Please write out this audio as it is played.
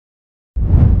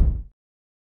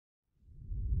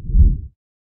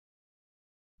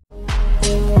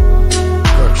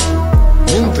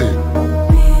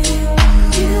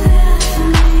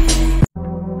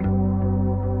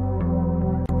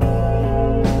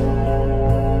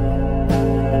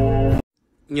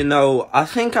You know, I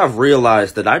think I've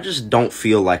realized that I just don't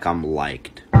feel like I'm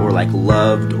liked, or like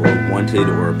loved, or wanted,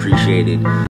 or appreciated.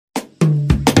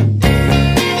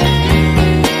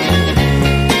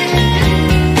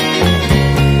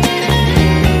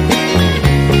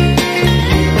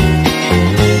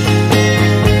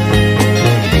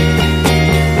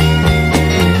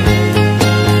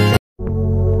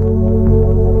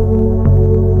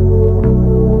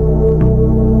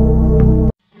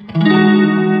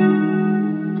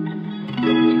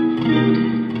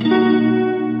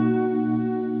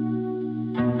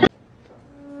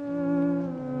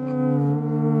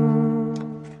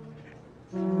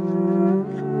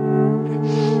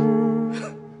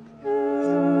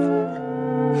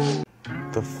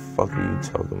 What the fuck are you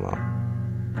talking about?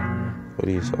 What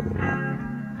are you talking about?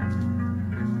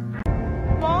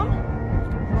 Mom?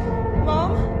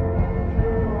 Mom?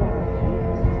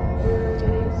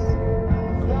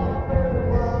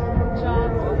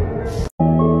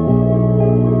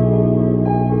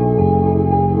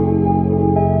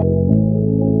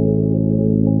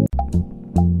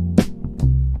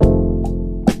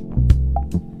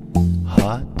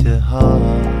 Heart to heart.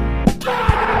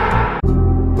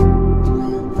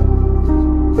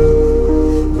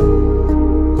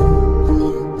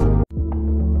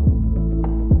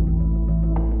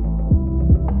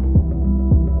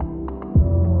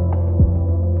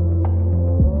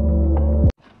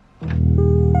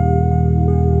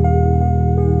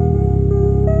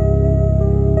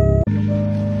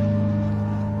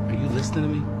 Are you listening to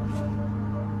me?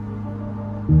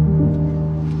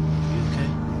 You okay?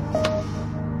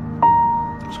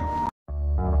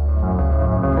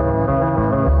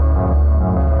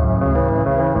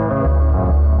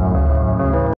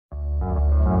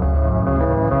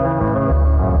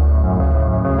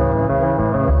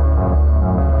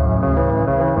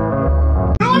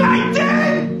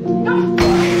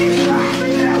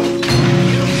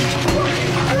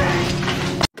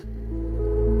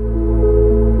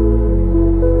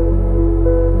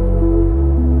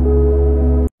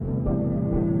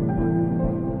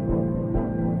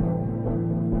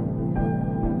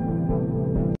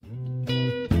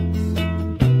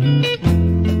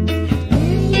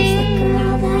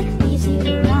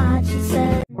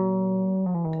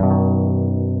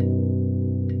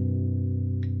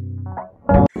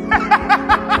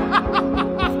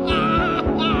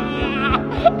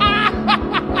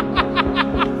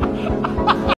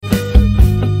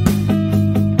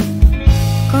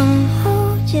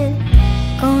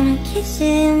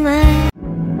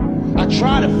 I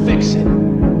tried to fix it.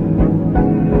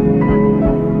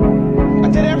 I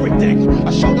did everything.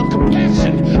 I showed them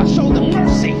compassion. I showed them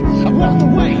mercy. I walked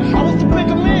away. I was the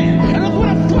bigger man. And look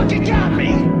what the fuck it got me.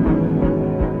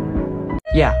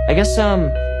 Yeah, I guess I'm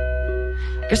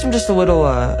just a little,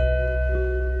 I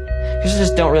guess I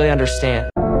just don't really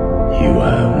understand. You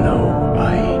have no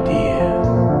idea.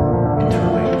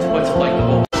 What's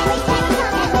likable?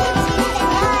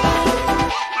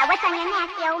 Now what's on your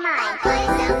nasty old mind?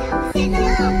 Sitting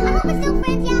alone. I'm hoping so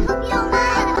friends, yeah, I hope you don't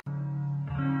mind.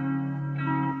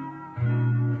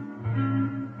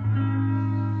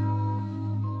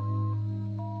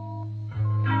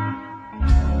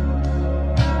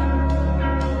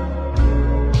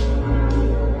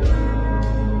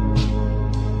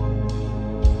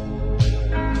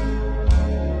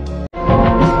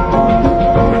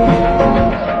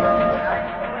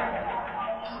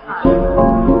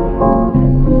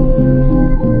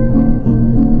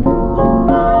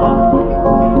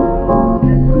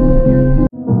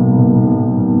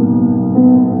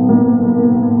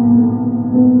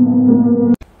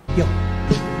 Yo,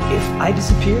 if I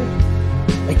disappear,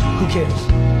 like, who cares?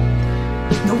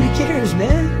 Nobody cares,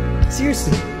 man.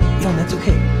 Seriously. Yo, that's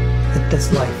okay.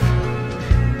 That's life.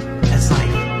 That's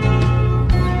life.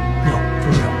 No,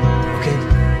 for real, okay?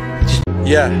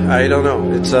 Yeah, I don't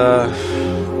know. It's,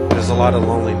 there's a lot of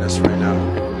loneliness right now.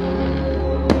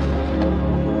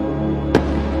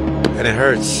 And it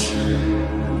hurts.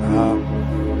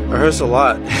 It hurts a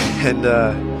lot. And,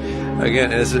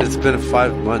 again, it's been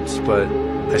 5 months, but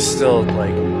I still,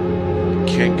 like,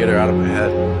 can't get her out of my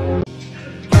head.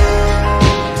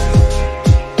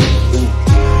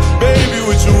 Baby,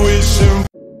 what you wishing?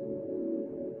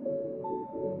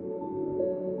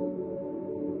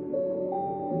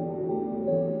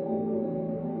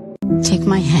 Take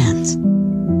my hands.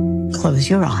 Close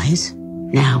your eyes.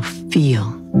 Now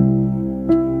feel.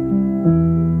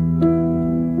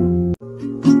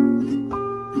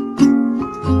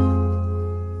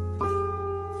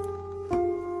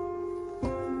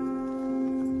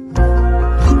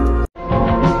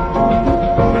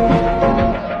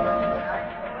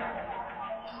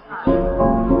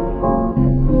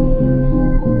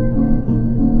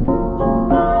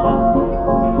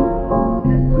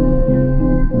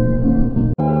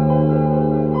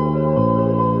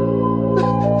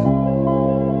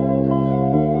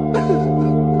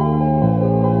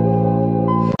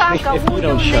 If you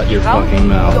don't shut your fucking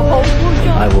mouth,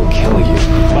 I will kill you.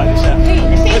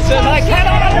 Listen, I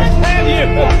cannot understand you!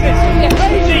 It's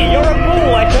crazy! You're a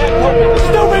fool! I can't cope with it!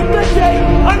 Stupid bitch!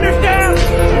 Understand?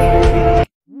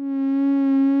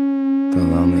 The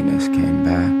loneliness came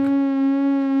back,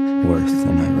 worse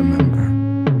than I remember.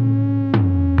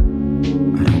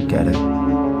 I don't get it. I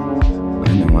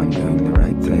know I'm doing the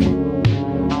right thing.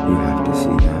 You have to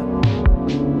see that.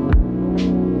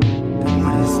 Then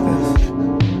what is this?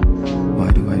 Why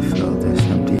do I feel this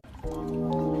empty?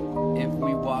 If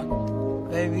we walk,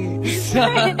 baby.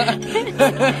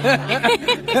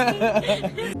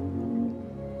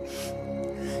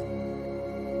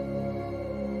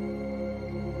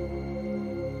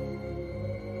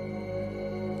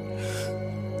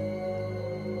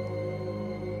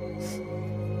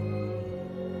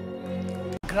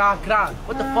 Grog,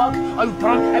 what the fuck? Are you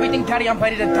drunk? Everything daddy, I'm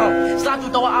ready to dump. Slide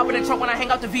through, throw it out with the trunk when I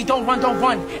hang out the V. Don't run.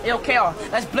 Hey, okay,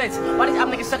 let's blitz. Why these app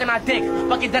niggas sucking our dick?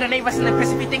 Fuck it, detonate, resting in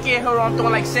piss. If you think you're a hero, I'm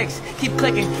throwing like 6. Keep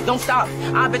clicking, don't stop.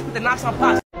 I bitch with the knocks on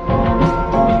pots.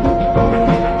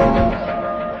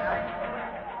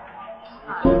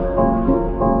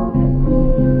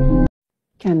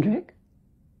 Kendrick?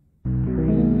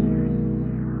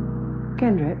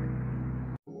 Kendrick?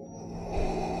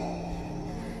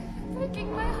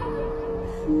 Breaking my heart.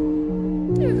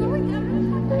 You're going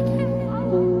everywhere I can't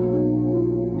follow.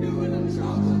 You were the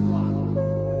chosen one.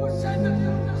 Who said that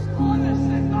you destroy us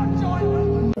and not join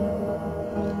them?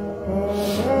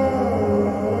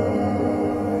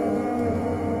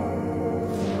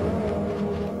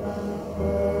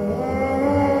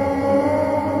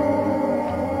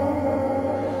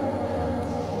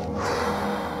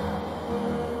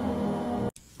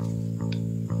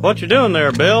 What you doing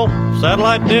there, Bill?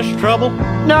 Satellite dish trouble?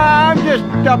 Nah, I'm just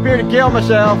up here to kill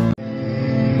myself.